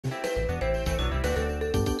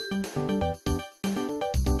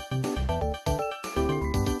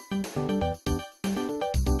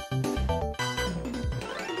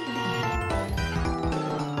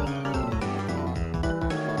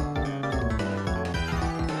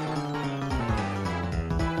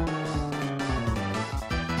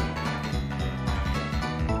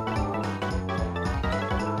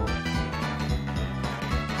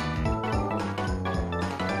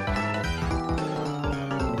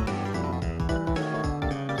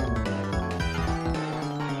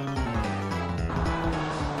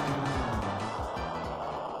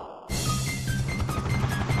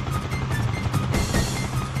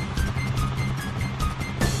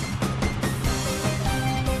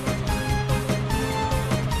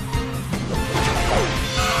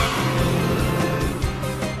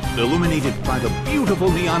Illuminated by the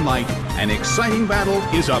beautiful neon light, an exciting battle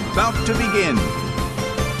is about to begin.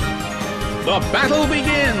 The battle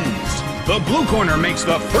begins! The blue corner makes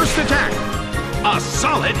the first attack. A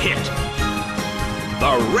solid hit.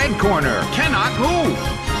 The red corner cannot move.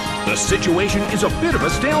 The situation is a bit of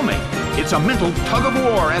a stalemate. It's a mental tug of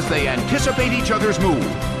war as they anticipate each other's move.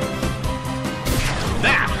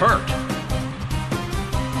 That hurt.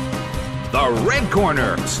 The red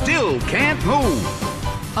corner still can't move.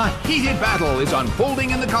 A heated battle is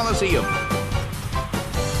unfolding in the Colosseum.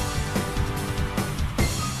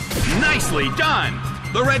 Nicely done!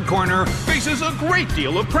 The red corner faces a great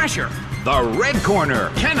deal of pressure. The red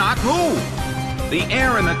corner cannot move. The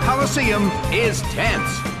air in the Colosseum is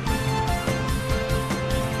tense.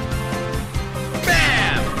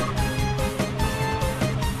 Bam!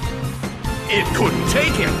 It couldn't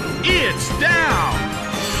take him. It's down!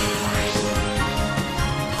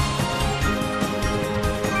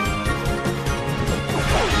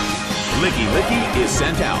 Lickilicky is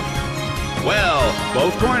sent out. Well,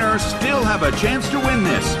 both corners still have a chance to win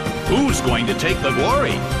this. Who's going to take the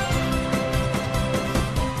glory?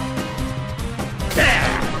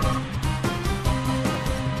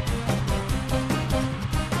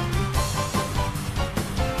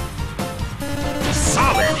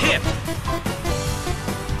 Solid hit!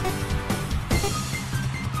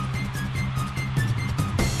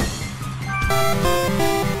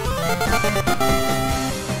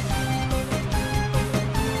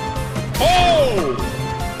 Oh!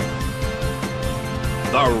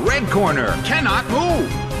 The red corner cannot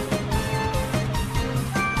move.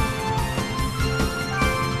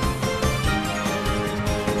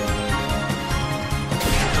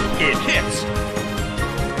 It hits.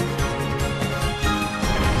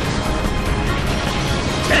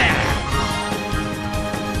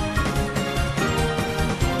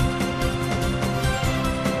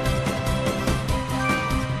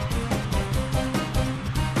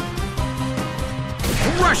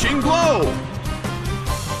 Rushing blow!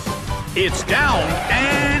 It's down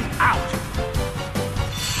and out!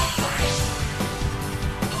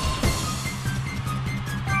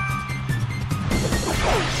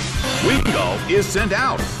 Wingull is sent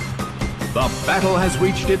out. The battle has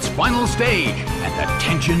reached its final stage, and the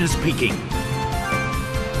tension is peaking.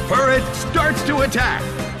 Furret starts to attack.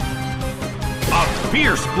 A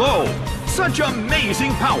fierce blow! Such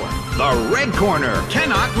amazing power! The red corner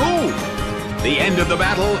cannot move! The end of the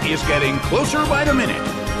battle is getting closer by the minute.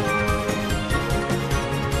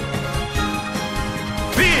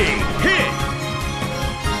 Big hit!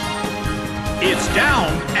 It's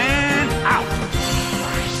down and out.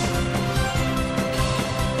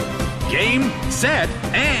 Game, set,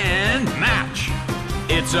 and match.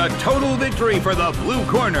 It's a total victory for the blue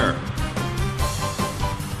corner.